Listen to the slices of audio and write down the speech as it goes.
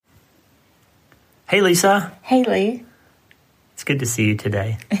Hey, Lisa. Hey, Lee. It's good to see you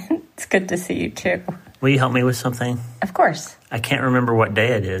today. It's good to see you, too. Will you help me with something? Of course. I can't remember what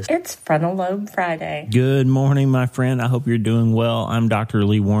day it is. It's Frontal Lobe Friday. Good morning, my friend. I hope you're doing well. I'm Dr.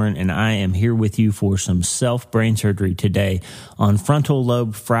 Lee Warren, and I am here with you for some self-brain surgery today on Frontal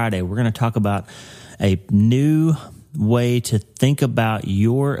Lobe Friday. We're going to talk about a new way to think about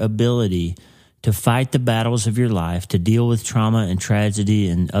your ability to fight the battles of your life, to deal with trauma and tragedy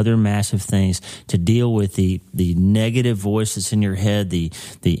and other massive things, to deal with the negative voice that's in your head, the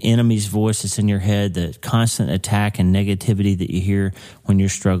enemy's voice that's in your head, the constant attack and negativity that you hear when you're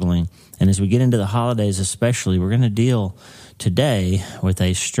struggling. And as we get into the holidays especially, we're going to deal today with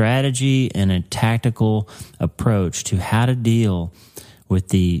a strategy and a tactical approach to how to deal with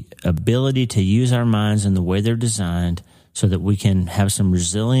the ability to use our minds in the way they're designed so that we can have some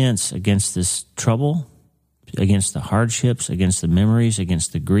resilience against this trouble, against the hardships, against the memories,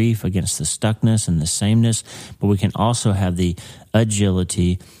 against the grief, against the stuckness and the sameness, but we can also have the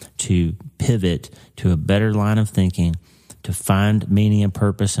agility to pivot to a better line of thinking, to find meaning and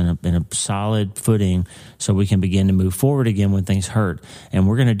purpose in a solid footing so we can begin to move forward again when things hurt. And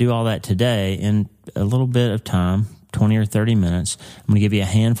we're going to do all that today in a little bit of time, 20 or 30 minutes. I'm going to give you a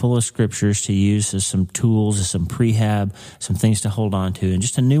handful of scriptures to use as some tools, as some prehab, some things to hold on to, and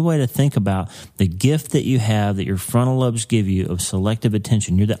just a new way to think about the gift that you have, that your frontal lobes give you, of selective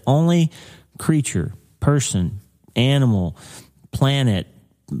attention. You're the only creature, person, animal, planet,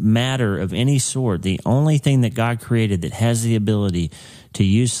 matter of any sort. The only thing that God created that has the ability to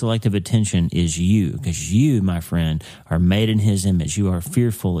use selective attention is you, because you, my friend, are made in His image. You are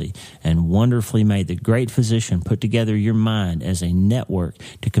fearfully and wonderfully made. The great physician put together your mind as a network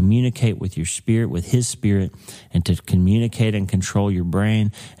to communicate with your spirit, with His spirit, and to communicate and control your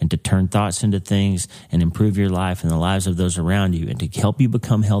brain, and to turn thoughts into things and improve your life and the lives of those around you, and to help you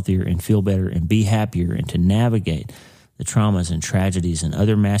become healthier and feel better and be happier and to navigate the traumas and tragedies and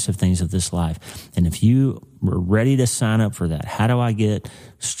other massive things of this life. And if you were ready to sign up for that, how do I get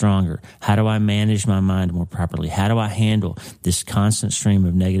stronger? How do I manage my mind more properly? How do I handle this constant stream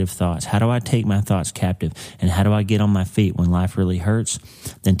of negative thoughts? How do I take my thoughts captive? And how do I get on my feet when life really hurts?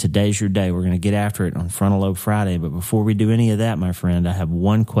 Then today's your day. We're going to get after it on Frontal Lobe Friday. But before we do any of that, my friend, I have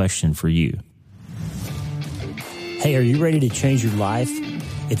one question for you. Hey, are you ready to change your life?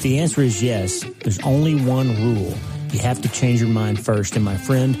 If the answer is yes, there's only one rule. You have to change your mind first. And my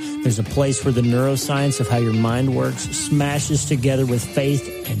friend, there's a place where the neuroscience of how your mind works smashes together with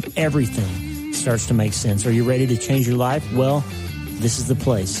faith, and everything starts to make sense. Are you ready to change your life? Well, this is the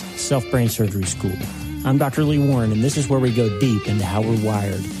place, Self-Brain Surgery School. I'm Dr. Lee Warren, and this is where we go deep into how we're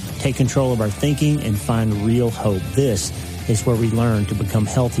wired, take control of our thinking, and find real hope. This is where we learn to become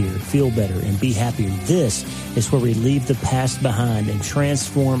healthier, feel better, and be happier. This is where we leave the past behind and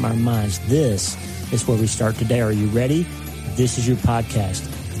transform our minds. This is where we start today. Are you ready? This is your podcast.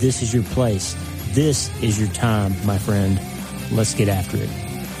 This is your place. This is your time, my friend. Let's get after it.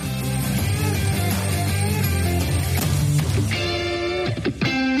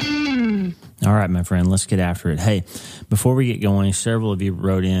 All right, my friend, let's get after it. Hey, before we get going, several of you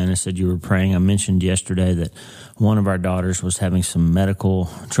wrote in and said you were praying. I mentioned yesterday that one of our daughters was having some medical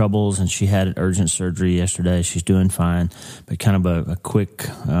troubles, and she had urgent surgery yesterday. She's doing fine, but kind of a quick,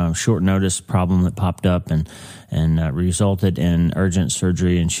 short notice problem that popped up and resulted in urgent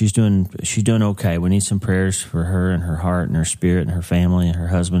surgery. And she's doing okay. We need some prayers for her and her heart and her spirit and her family and her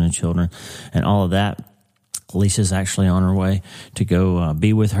husband and children and all of that. Lisa's actually on her way to go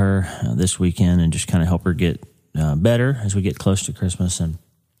be with her this weekend and just kind of help her get better as we get close to Christmas. And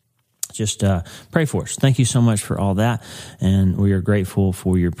just pray for us. Thank you so much for all that. And we are grateful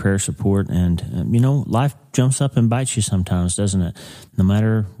for your prayer support. And, life jumps up and bites you sometimes, doesn't it? No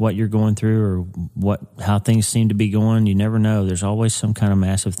matter what you're going through or how things seem to be going, you never know. There's always some kind of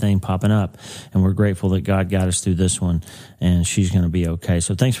massive thing popping up. And we're grateful that God got us through this one, and she's going to be okay.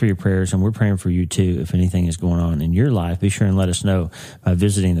 So thanks for your prayers, and we're praying for you too. If anything is going on in your life, be sure and let us know by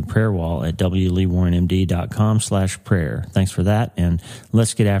visiting the prayer wall at wleewarrenmd.com/prayer. Thanks for that. And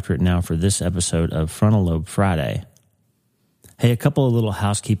let's get after it now for this episode of Frontal Lobe Friday. Hey, a couple of little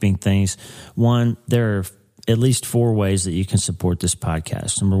housekeeping things. One, there are at least 4 ways that you can support this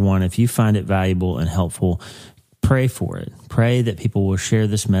podcast. Number one, if you find it valuable and helpful, pray for it. Pray that people will share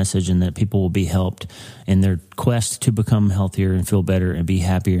this message and that people will be helped in their quest to become healthier and feel better and be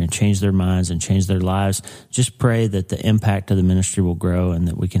happier and change their minds and change their lives. Just pray that the impact of the ministry will grow and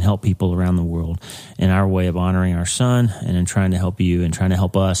that we can help people around the world in our way of honoring our son and in trying to help you and trying to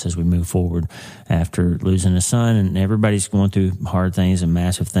help us as we move forward after losing a son. And everybody's going through hard things and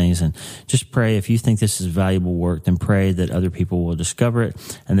massive things. And just pray, if you think this is valuable work, then pray that other people will discover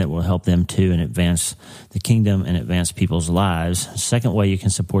it and that will help them too and advance the kingdom and advance people's lives. Second way you can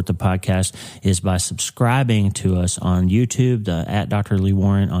support the podcast is by subscribing to us on YouTube, at Dr. Lee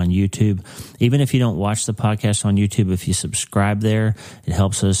Warren on YouTube. Even if you don't watch the podcast on YouTube, if you subscribe there, it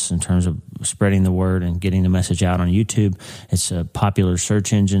helps us in terms of spreading the word and getting the message out on YouTube. It's a popular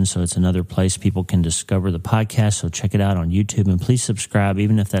search engine, so it's another place people can discover the podcast. So check it out on YouTube, and please subscribe,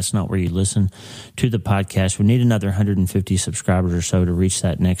 even if that's not where you listen to the podcast. We need another 150 subscribers or so to reach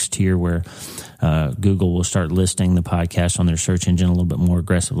that next tier where Google will start listing the podcast on their search engine a little bit more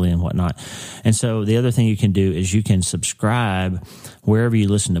aggressively and whatnot. And so the other thing you can do is you can subscribe wherever you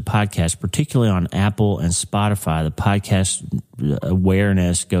listen to podcasts, particularly on Apple and Spotify. The podcast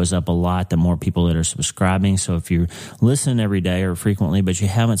awareness goes up a lot the more people that are subscribing. So if you listen every day or frequently, but you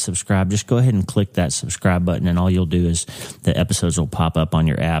haven't subscribed, just go ahead and click that subscribe button, and all you'll do is the episodes will pop up on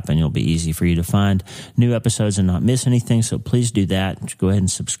your app, and it'll be easy for you to find new episodes and not miss anything. So please do that. Just go ahead and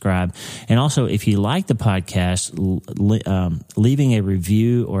subscribe. And also, if you like the podcast, leaving a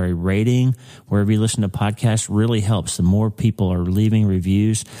review or a rating wherever you listen to podcasts really helps. The more people are leaving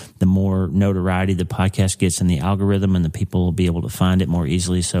reviews, the more notoriety the podcast gets in the algorithm, and the people will be able to find it more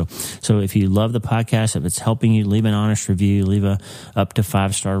easily. So if you love the podcast, if it's helping you, leave an honest review, leave a up to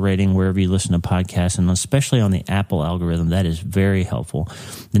 5-star rating wherever you listen to podcasts, and especially on the Apple algorithm. That is very helpful.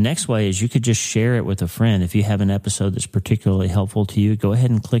 The next way is you could just share it with a friend. If you have an episode that's particularly helpful to you, go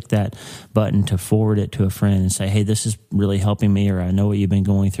ahead and click that button to forward it to a friend and say, hey, this is really helping me, or I know what you've been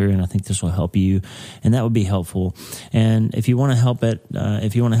going through, and I think this will help you. And that would be helpful. And if you want to help it,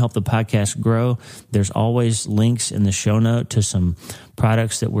 if you want to help the podcast grow, there's always links in the show note to some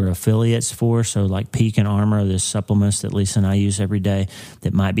products that we're affiliates for. So like Peak and Armor, there's supplements that Lisa and I use every day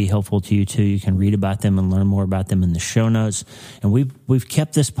that might be helpful to you too. You can read about them and learn more about them in the show notes. And we've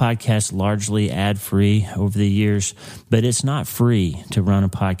kept this podcast largely ad-free over the years, but it's not free to run a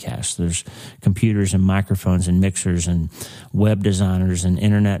podcast. There's computers and microphones and mixers and web designers and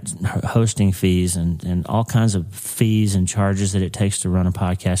internet hosting fees and all kinds of fees and charges that it takes to run a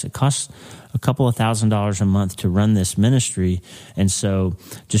podcast. It costs a couple of $1,000s a month to run this ministry. And so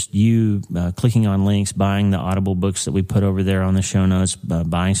just you clicking on links, buying the Audible books that we put over there on the show notes,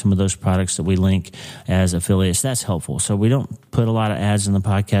 buying some of those products that we link as affiliates, that's helpful. So we don't put a lot of ads in the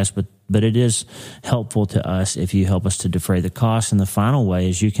podcast, but it is helpful to us if you help us to defray the cost. And the final way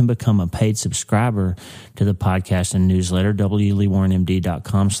is you can become a paid subscriber to the podcast and newsletter,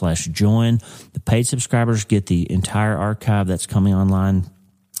 wleewarrenmd.com/join. The paid subscribers get the entire archive that's coming online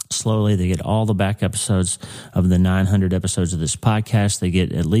slowly. They get all the back episodes of the 900 episodes of this podcast. They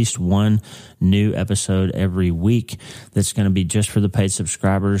get at least one new episode every week that's going to be just for the paid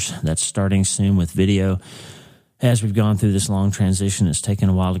subscribers. That's starting soon with video. As we've gone through this long transition, it's taken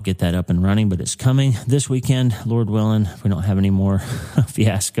a while to get that up and running, but it's coming this weekend, Lord willing. If we don't have any more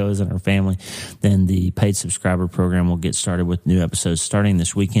fiascos in our family, then the paid subscriber program will get started with new episodes starting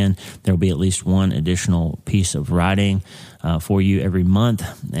this weekend. There will be at least one additional piece of writing for you every month,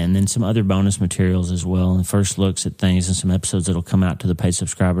 and then some other bonus materials as well, and first looks at things and some episodes that will come out to the paid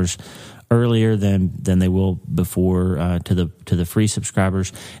subscribers earlier than they will before to the free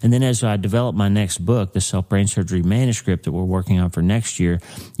subscribers. And then as I develop my next book, the Self-Brain Surgery manuscript that we're working on for next year,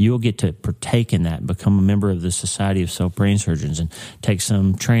 you'll get to partake in that and become a member of the Society of Self-Brain Surgeons and take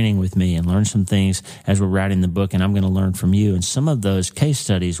some training with me and learn some things as we're writing the book, and I'm going to learn from you. And some of those case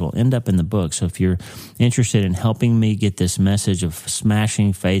studies will end up in the book. So if you're interested in helping me get this message of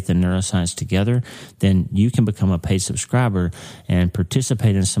smashing faith and neuroscience together, then you can become a paid subscriber and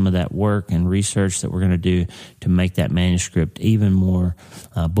participate in some of that work and research that we're going to do to make that manuscript even more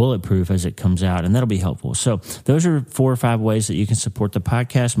bulletproof as it comes out, and that'll be helpful. So those are 4 or 5 ways that you can support the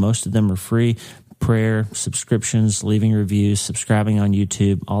podcast. Most of them are free. Prayer, subscriptions, leaving reviews, subscribing on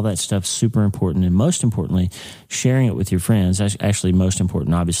YouTube, all that stuff's super important. And most importantly, sharing it with your friends. Actually, most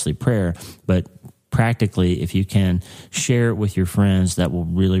important, obviously, prayer, but practically, if you can share it with your friends, that will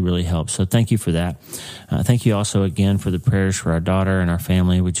really, really help. So thank you for that. Thank you also again for the prayers for our daughter and our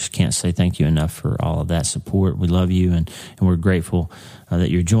family. We just can't say thank you enough for all of that support. We love you, and we're grateful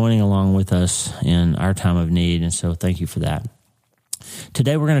that you're joining along with us in our time of need. And so thank you for that.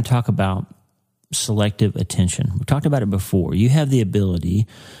 Today we're going to talk about selective attention. We talked about it before. You have the ability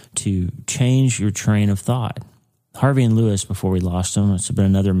to change your train of thought. Harvey and Lewis, before we lost them, it's been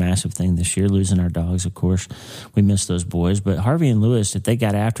another massive thing this year, losing our dogs, of course. We miss those boys. But Harvey and Lewis, if they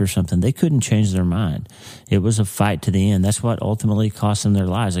got after something, they couldn't change their mind. It was a fight to the end. That's what ultimately cost them their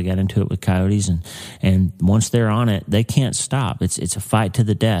lives. They got into it with coyotes, and once they're on it, they can't stop. It's a fight to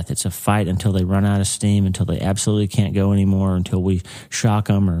the death. It's a fight until they run out of steam, until they absolutely can't go anymore, until we shock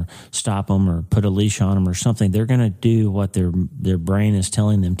them or stop them or put a leash on them or something. They're going to do what their brain is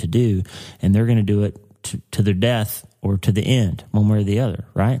telling them to do, and they're going to do it to their death or to the end, one way or the other,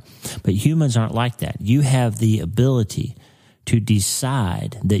 right? But humans aren't like that. You have the ability to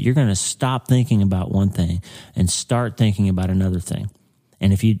decide that you're going to stop thinking about one thing and start thinking about another thing.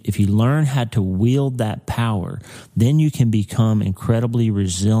 And if you learn how to wield that power, then you can become incredibly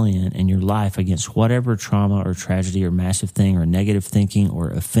resilient in your life against whatever trauma or tragedy or massive thing or negative thinking or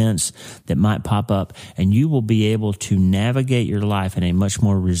offense that might pop up. And you will be able to navigate your life in a much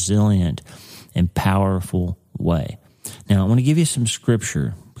more resilient and powerful way. Now, I want to give you some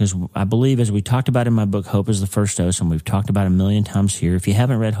scripture because I believe, as we talked about in my book, Hope is the First Dose, and we've talked about it a million times here. If you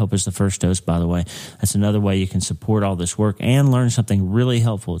haven't read Hope is the First Dose, by the way, that's another way you can support all this work and learn something really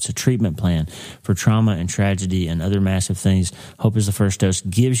helpful. It's a treatment plan for trauma and tragedy and other massive things. Hope is the First Dose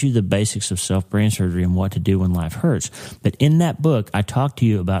gives you the basics of self-brain surgery and what to do when life hurts. But in that book, I talk to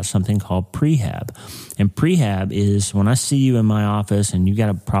you about something called prehab. And prehab is when I see you in my office and you got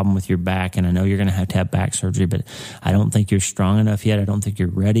a problem with your back, and I know you're going to have back surgery, but I don't think you're strong enough yet. I don't think you're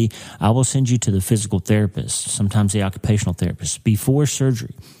ready. I will send you to the physical therapist, sometimes the occupational therapist, before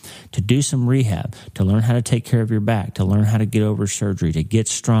surgery to do some rehab, to learn how to take care of your back, to learn how to get over surgery, to get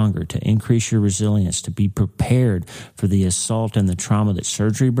stronger, to increase your resilience, to be prepared for the assault and the trauma that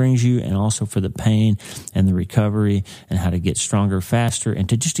surgery brings you, and also for the pain and the recovery and how to get stronger faster, and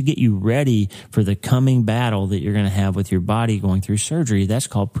to get you ready for the coming battle that you're going to have with your body going through surgery. That's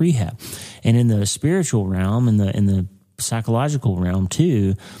called prehab. And in the spiritual realm, in the psychological realm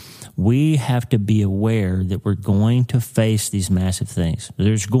too, we have to be aware that we're going to face these massive things.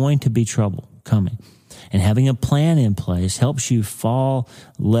 There's going to be trouble coming. And having a plan in place helps you fall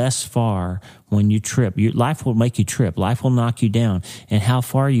less far when you trip. Life will make you trip. Life will knock you down. And how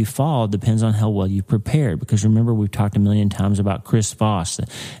far you fall depends on how well you prepared. Because remember, we've talked a million times about Chris Voss, the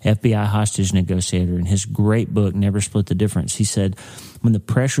FBI hostage negotiator, in his great book, Never Split the Difference. He said, when the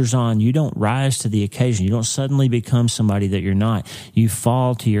pressure's on, you don't rise to the occasion. You don't suddenly become somebody that you're not. You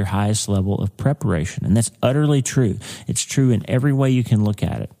fall to your highest level of preparation. And that's utterly true. It's true in every way you can look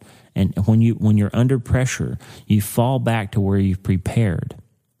at it. And when you're under pressure, you fall back to where you've prepared.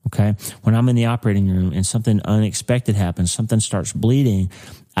 Okay? When I'm in the operating room and something unexpected happens, something starts bleeding,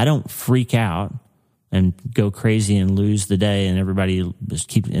 I don't freak out and go crazy and lose the day and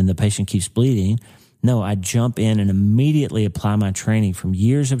the patient keeps bleeding. No, I jump in and immediately apply my training from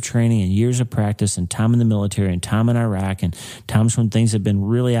years of training and years of practice and time in the military and time in Iraq and times when things have been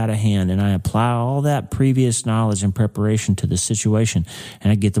really out of hand. And I apply all that previous knowledge and preparation to the situation,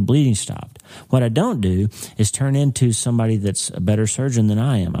 and I get the bleeding stopped. What I don't do is turn into somebody that's a better surgeon than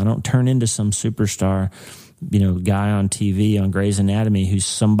I am. I don't turn into some superstar guy on TV on Grey's Anatomy who's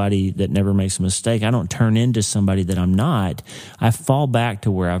somebody that never makes a mistake. I don't turn into somebody that I'm not. I fall back to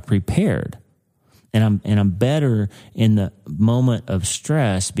where I've prepared. And I'm better in the moment of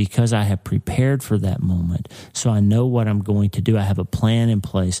stress because I have prepared for that moment. So I know what I'm going to do. I have a plan in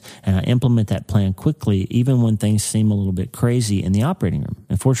place, and I implement that plan quickly, even when things seem a little bit crazy in the operating room.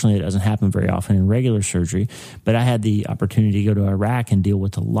 Unfortunately, it doesn't happen very often in regular surgery, but I had the opportunity to go to Iraq and deal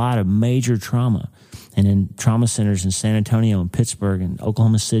with a lot of major trauma. And in trauma centers in San Antonio and Pittsburgh and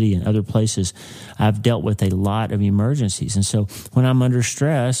Oklahoma City and other places, I've dealt with a lot of emergencies. And so when I'm under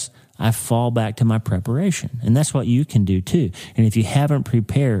stress, I fall back to my preparation. And that's what you can do too. And if you haven't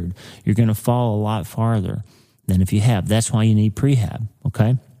prepared, you're going to fall a lot farther than if you have. That's why you need prehab,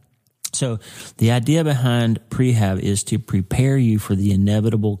 okay? So the idea behind prehab is to prepare you for the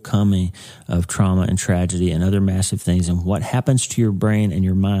inevitable coming of trauma and tragedy and other massive things and what happens to your brain and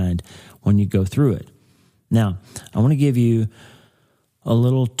your mind when you go through it. Now, I want to give you a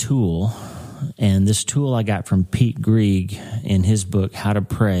little tool. And this tool I got from Pete Greig in his book, How to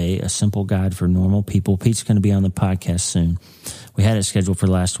Pray, A Simple Guide for Normal People. Pete's going to be on the podcast soon. We had it scheduled for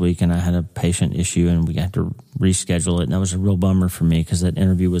last week, and I had a patient issue, and we had to reschedule it. And that was a real bummer for me because that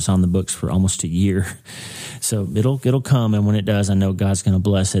interview was on the books for almost a year. So it'll come, and when it does, I know God's going to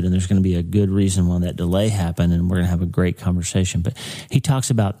bless it, and there's going to be a good reason why that delay happened, and we're going to have a great conversation. But he talks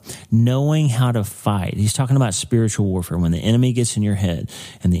about knowing how to fight. He's talking about spiritual warfare. When the enemy gets in your head,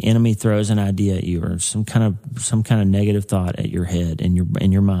 and the enemy throws an idea at you, or some kind of negative thought at your head and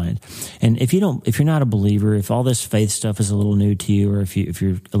your mind. And if you're not a believer, if all this faith stuff is a little new to you, or if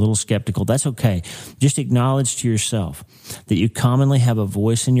you're a little skeptical, that's okay. Just acknowledge sense to yourself that you commonly have a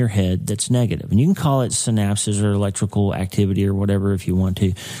voice in your head that's negative. And you can call it synapses or electrical activity or whatever if you want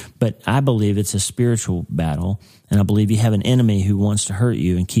to, but I believe it's a spiritual battle, and I believe you have an enemy who wants to hurt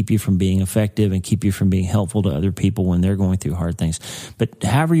you and keep you from being effective and keep you from being helpful to other people when they're going through hard things. But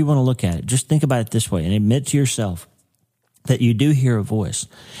however you want to look at it, just think about it this way and admit to yourself that you do hear a voice,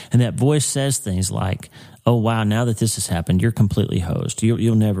 and that voice says things like, oh, wow, now that this has happened, you're completely hosed.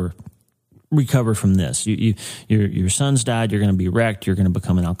 You'll never recover from this. Your son's died. You're going to be wrecked. You're going to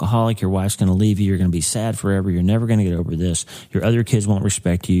become an alcoholic. Your wife's going to leave you. You're going to be sad forever. You're never going to get over this. Your other kids won't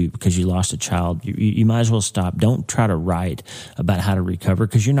respect you because you lost a child. You might as well stop. Don't try to write about how to recover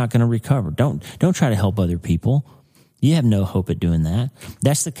because you're not going to recover. Don't try to help other people. You have no hope at doing that.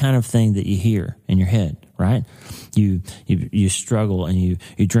 That's the kind of thing that you hear in your head, right? You struggle and you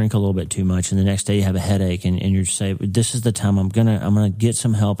drink a little bit too much, and the next day you have a headache, and you say, this is the time I'm gonna get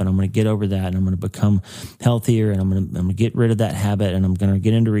some help, and I'm gonna get over that, and I'm gonna become healthier, and I'm gonna get rid of that habit, and I'm gonna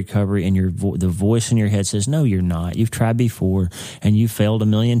get into recovery. And the voice in your head says, no, you're not. You've tried before and you failed a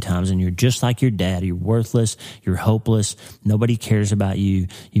million times, and you're just like your dad. You're worthless. You're hopeless. Nobody cares about you.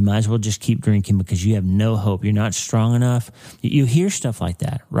 You might as well just keep drinking because you have no hope. You're not strong enough. You hear stuff like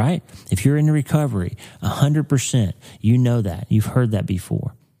that, right? If you're in recovery, 100%, you know that. You've heard that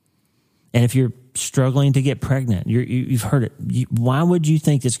before. And if you're struggling to get pregnant, you've heard it. Why would you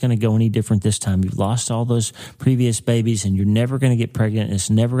think it's going to go any different this time? You've lost all those previous babies, and you're never going to get pregnant, and it's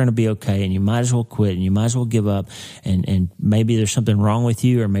never going to be okay, and you might as well quit, and you might as well give up, and maybe there's something wrong with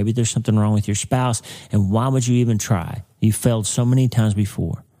you, or maybe there's something wrong with your spouse, and why would you even try? You failed so many times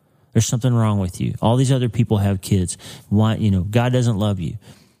before. There's something wrong with you. All these other people have kids. Why, God doesn't love you.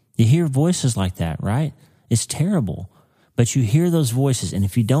 You hear voices like that, right? It's terrible. But you hear those voices, and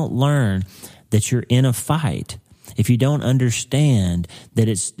if you don't learn that you're in a fight, if you don't understand that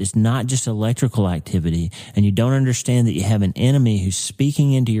it's not just electrical activity, and you don't understand that you have an enemy who's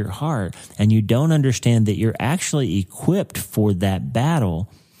speaking into your heart, and you don't understand that you're actually equipped for that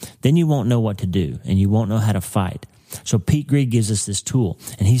battle, then you won't know what to do, and you won't know how to fight. So Pete Greig gives us this tool,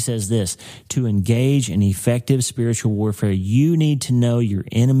 and he says this: to engage in effective spiritual warfare, you need to know your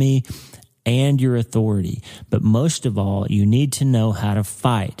enemy and your authority. But most of all, you need to know how to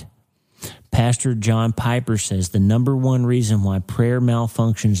fight. Pastor John Piper says the number one reason why prayer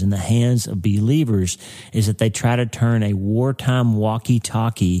malfunctions in the hands of believers is that they try to turn a wartime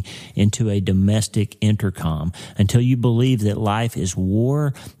walkie-talkie into a domestic intercom. Until you believe that life is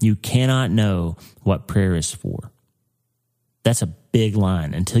war, you cannot know what prayer is for. That's a big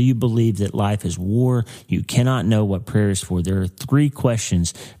line. Until you believe that life is war, you cannot know what prayer is for. There are 3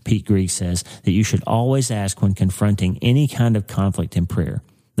 questions, Pete Greig says, that you should always ask when confronting any kind of conflict in prayer.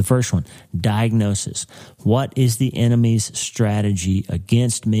 The first one, diagnosis. What is the enemy's strategy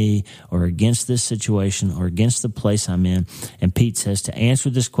against me or against this situation or against the place I'm in? And Pete says to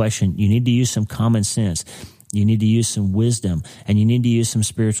answer this question, you need to use some common sense. You need to use some wisdom, and you need to use some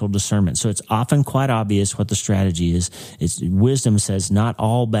spiritual discernment. So it's often quite obvious what the strategy is. Wisdom says not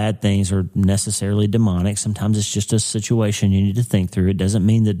all bad things are necessarily demonic. Sometimes it's just a situation you need to think through. It doesn't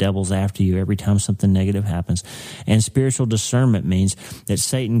mean the devil's after you every time something negative happens. And spiritual discernment means that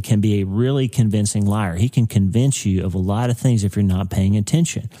Satan can be a really convincing liar. He can convince you of a lot of things if you're not paying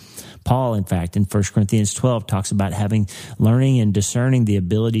attention. Paul, in fact, in 1 Corinthians 12, talks about learning and discerning the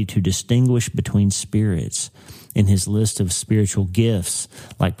ability to distinguish between spirits in his list of spiritual gifts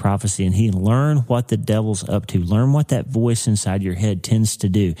like prophecy. And he learn what the devil's up to. Learn what that voice inside your head tends to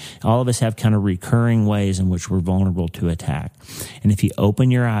do. All of us have kind of recurring ways in which we're vulnerable to attack. And if you open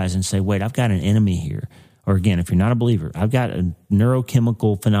your eyes and say, wait, I've got an enemy here. Or again, if you're not a believer, I've got a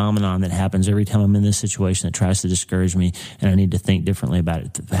neurochemical phenomenon that happens every time I'm in this situation that tries to discourage me, and I need to think differently about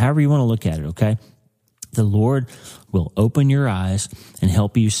it. However you want to look at it, okay? The Lord will open your eyes and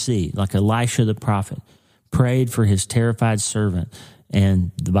help you see, like Elisha the prophet prayed for his terrified servant,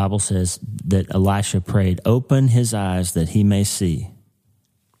 and the Bible says that Elisha prayed, open his eyes that he may see.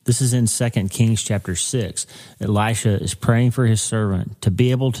 This is in 2 Kings chapter 6. Elisha is praying for his servant to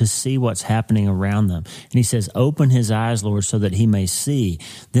be able to see what's happening around them. And he says, open his eyes, Lord, so that he may see.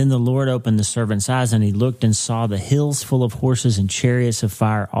 Then the Lord opened the servant's eyes, and he looked and saw the hills full of horses and chariots of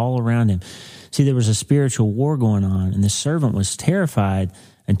fire all around him. See, there was a spiritual war going on, and the servant was terrified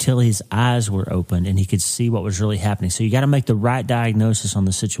until his eyes were opened and he could see what was really happening. So you got to make the right diagnosis on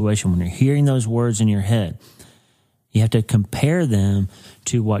the situation when you're hearing those words in your head. You have to compare them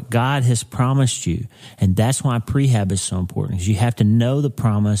to what God has promised you. And that's why prehab is so important, because you have to know the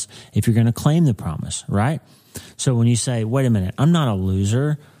promise if you're going to claim the promise, right? So when you say, wait a minute, I'm not a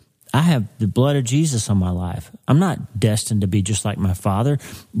loser. I have the blood of Jesus on my life. I'm not destined to be just like my father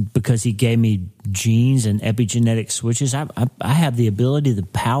because he gave me genes and epigenetic switches. I have the ability, the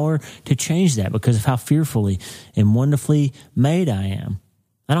power to change that because of how fearfully and wonderfully made I am.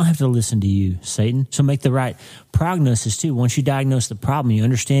 I don't have to listen to you, Satan. So make the right prognosis too. Once you diagnose the problem, you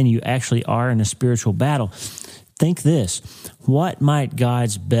understand you actually are in a spiritual battle. Think this: what might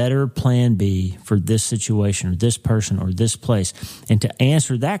God's better plan be for this situation or this person or this place? And to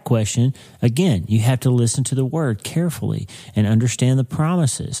answer that question, again, you have to listen to the word carefully and understand the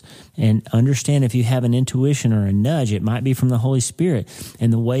promises and understand if you have an intuition or a nudge, it might be from the Holy Spirit.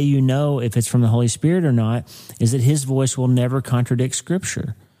 And the way you know if it's from the Holy Spirit or not is that his voice will never contradict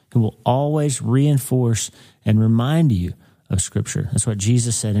Scripture. It will always reinforce and remind you of Scripture. That's what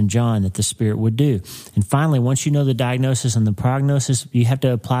Jesus said in John that the Spirit would do. And finally, once you know the diagnosis and the prognosis, you have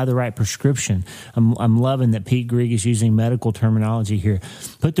to apply the right prescription. I'm loving that Pete Greig is using medical terminology here.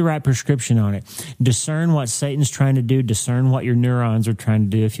 Put the right prescription on it. Discern what Satan's trying to do. Discern what your neurons are trying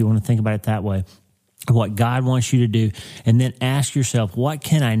to do, if you want to think about it that way. What God wants you to do. And then ask yourself, what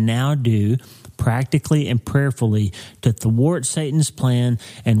can I now do practically and prayerfully to thwart Satan's plan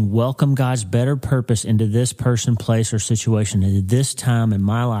and welcome God's better purpose into this person, place, or situation, into this time in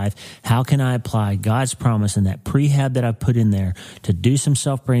my life? How can I apply God's promise and that prehab that I put in there to do some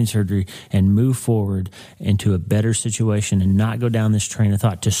self-brain surgery and move forward into a better situation and not go down this train of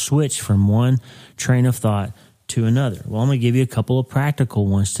thought, to switch from one train of thought to another? Well, I'm going to give you a couple of practical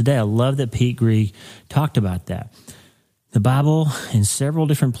ones today. I love that Pete Greig talked about that. The Bible, in several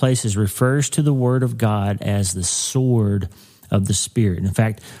different places, refers to the Word of God as the sword of the Spirit. In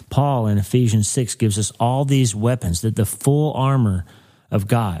fact, Paul in Ephesians 6 gives us all these weapons, that the full armor of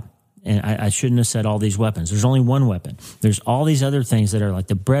God. And I shouldn't have said all these weapons. There's only one weapon. There's all these other things that are like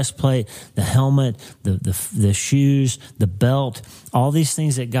the breastplate, the helmet, the shoes, the belt, all these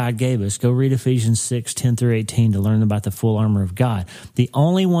things that God gave us. Go read Ephesians 6, 10 through 18 to learn about the full armor of God. The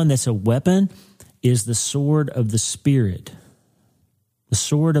only one that's a weapon is the sword of the Spirit. The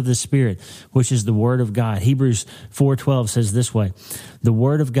sword of the Spirit, which is the Word of God. Hebrews 4:12 says this way: the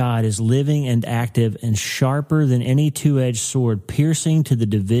Word of God is living and active and sharper than any two-edged sword, piercing to the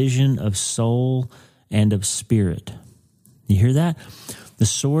division of soul and of spirit. You hear that? The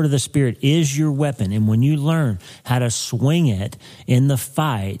sword of the Spirit is your weapon. And when you learn how to swing it in the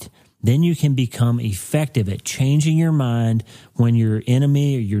fight, then you can become effective at changing your mind when your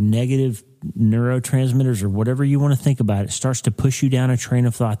enemy or your negative neurotransmitters or whatever you want to think about it starts to push you down a train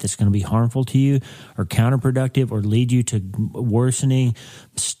of thought that's going to be harmful to you or counterproductive or lead you to worsening,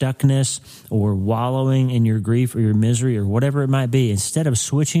 stuckness, or wallowing in your grief or your misery or whatever it might be. Instead of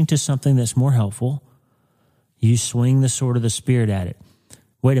switching to something that's more helpful, you swing the sword of the Spirit at it.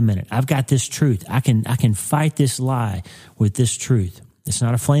 Wait a minute, I've got this truth. I can fight this lie with this truth. It's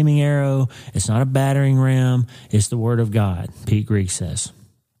not a flaming arrow. It's not a battering ram. It's the Word of God, Pete Greig says.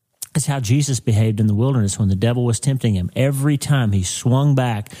 It's how Jesus behaved in the wilderness when the devil was tempting him. Every time he swung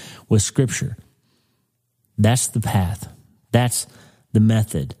back with Scripture. That's the path. That's the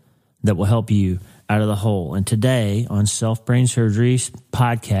method that will help you out of the hole. And today on Self Brain Surgery's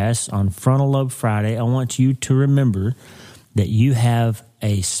podcast on Frontal Lobe Friday, I want you to remember that you have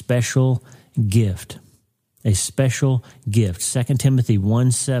a special gift. A special gift. 2 Timothy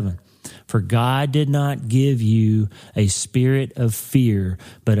 1:7. For God did not give you a spirit of fear,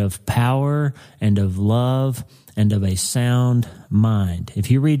 but of power and of love and of a sound mind. If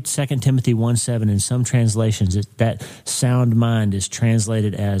you read 2 Timothy 1:7 in some translations, that sound mind is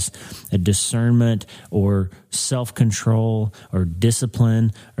translated as a discernment or self-control or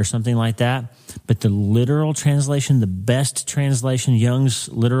discipline or something like that. But the literal translation, the best translation, Young's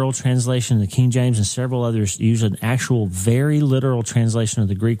literal translation, the King James and several others use an actual very literal translation of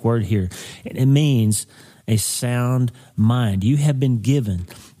the Greek word here. And it means a sound mind. You have been given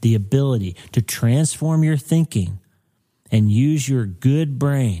the ability to transform your thinking and use your good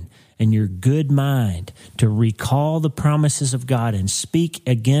brain and your good mind to recall the promises of God and speak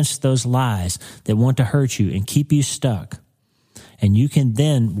against those lies that want to hurt you and keep you stuck. And you can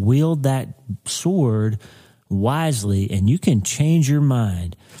then wield that sword wisely, and you can change your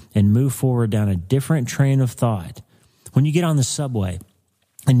mind and move forward down a different train of thought. When you get on the subway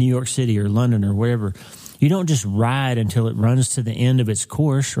in New York City or London or wherever, you don't just ride until it runs to the end of its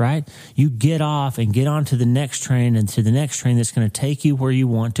course, right? You get off and get on to the next train and to the next train that's going to take you where you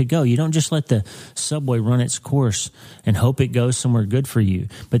want to go. You don't just let the subway run its course and hope it goes somewhere good for you.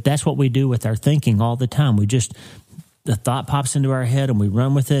 But that's what we do with our thinking all the time. We just the thought pops into our head and we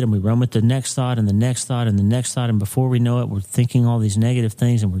run with it and we run with the next thought and the next thought and the next thought. And before we know it, we're thinking all these negative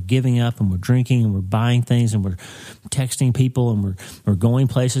things and we're giving up and we're drinking and we're buying things and we're texting people and we're going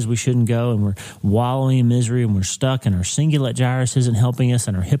places we shouldn't go and we're wallowing in misery and we're stuck and our cingulate gyrus isn't helping us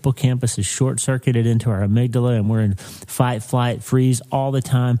and our hippocampus is short-circuited into our amygdala and we're in fight, flight, freeze all the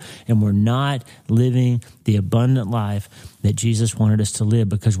time and we're not living the abundant life that Jesus wanted us to live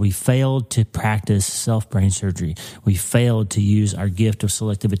because we failed to practice self-brain surgery. We failed to use our gift of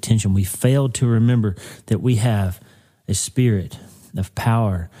selective attention. We failed to remember that we have a spirit of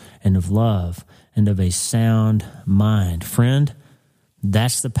power and of love and of a sound mind. Friend,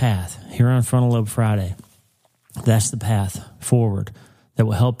 that's the path here on Frontal Lobe Friday. That's the path forward that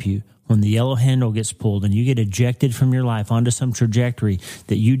will help you when the yellow handle gets pulled and you get ejected from your life onto some trajectory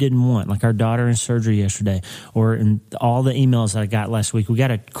that you didn't want, like our daughter in surgery yesterday, or in all the emails that I got last week. We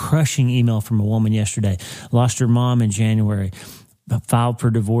got a crushing email from a woman yesterday, lost her mom in January, filed for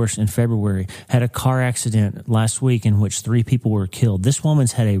divorce in February, had a car accident last week in which 3 people were killed. This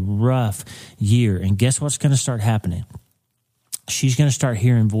woman's had a rough year, and guess what's going to start happening? She's going to start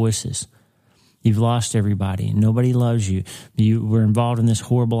hearing voices. You've lost everybody. Nobody loves you. You were involved in this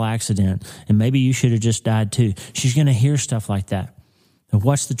horrible accident, and maybe you should have just died too. She's going to hear stuff like that. And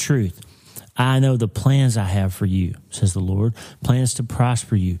what's the truth? I know the plans I have for you, says the Lord, plans to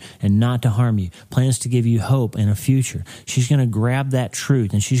prosper you and not to harm you, plans to give you hope and a future. She's going to grab that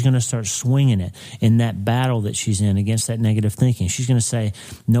truth and she's going to start swinging it in that battle that she's in against that negative thinking. She's going to say,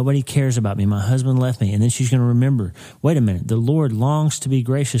 nobody cares about me. My husband left me. And then she's going to remember, wait a minute, the Lord longs to be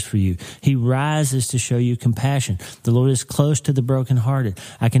gracious for you. He rises to show you compassion. The Lord is close to the brokenhearted.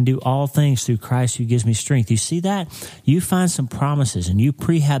 I can do all things through Christ who gives me strength. You see that? You find some promises and you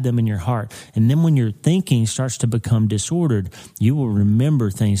prehab them in your heart. And then when your thinking starts to become disordered, you will remember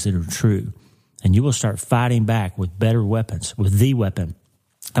things that are true. And you will start fighting back with better weapons, with the weapon,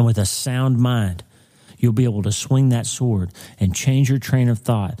 and with a sound mind. You'll be able to swing that sword and change your train of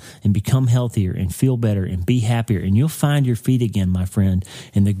thought and become healthier and feel better and be happier. And you'll find your feet again, my friend.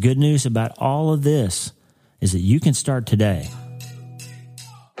 And the good news about all of this is that you can start today.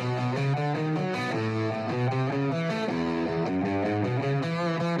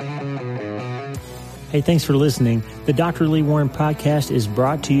 Hey, thanks for listening. The Dr. Lee Warren podcast is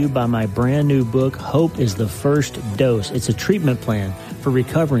brought to you by my brand new book, Hope is the First Dose. It's a treatment plan for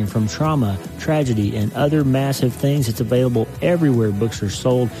recovering from trauma, tragedy, and other massive things. It's available everywhere books are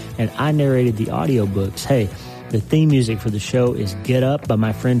sold, and I narrated the audiobooks. Hey, the theme music for the show is Get Up by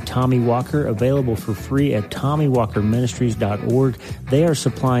my friend Tommy Walker, available for free at TommyWalkerMinistries.org. They are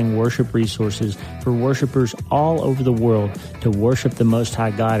supplying worship resources for worshipers all over the world to worship the Most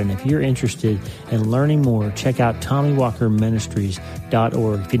High God. And if you're interested in learning more, check out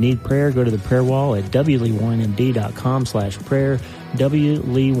TommyWalkerMinistries.org. If you need prayer, go to the prayer wall at wleewarrenmd.com/prayer,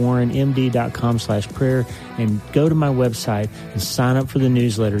 wleewarrenmd.com/prayer, and go to my website and sign up for the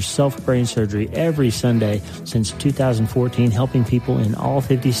newsletter, Self-Brain Surgery, every Sunday since 2014, helping people in all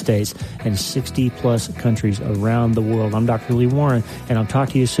 50 states and 60-plus countries around the world. I'm Dr. Lee Warren, and I'll talk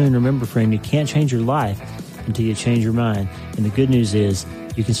to you soon. Remember, friend, you can't change your life until you change your mind. And the good news is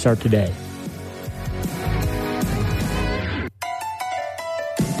you can start today.